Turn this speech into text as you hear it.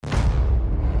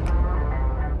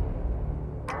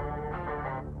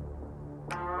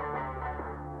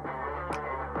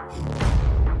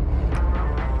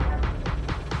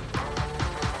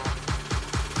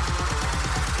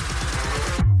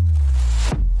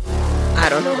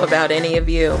don't know about any of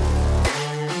you,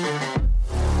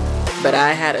 but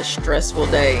I had a stressful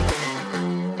day.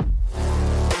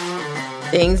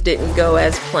 Things didn't go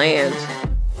as planned,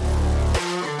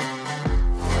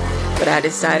 but I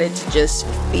decided to just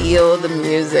feel the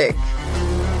music.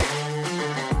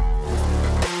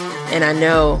 And I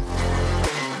know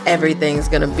everything's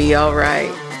gonna be all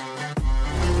right.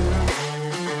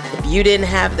 If you didn't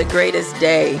have the greatest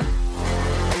day,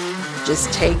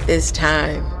 just take this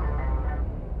time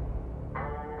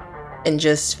and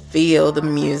just feel the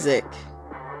music.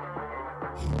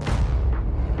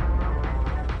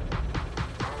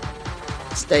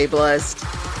 Stay blessed.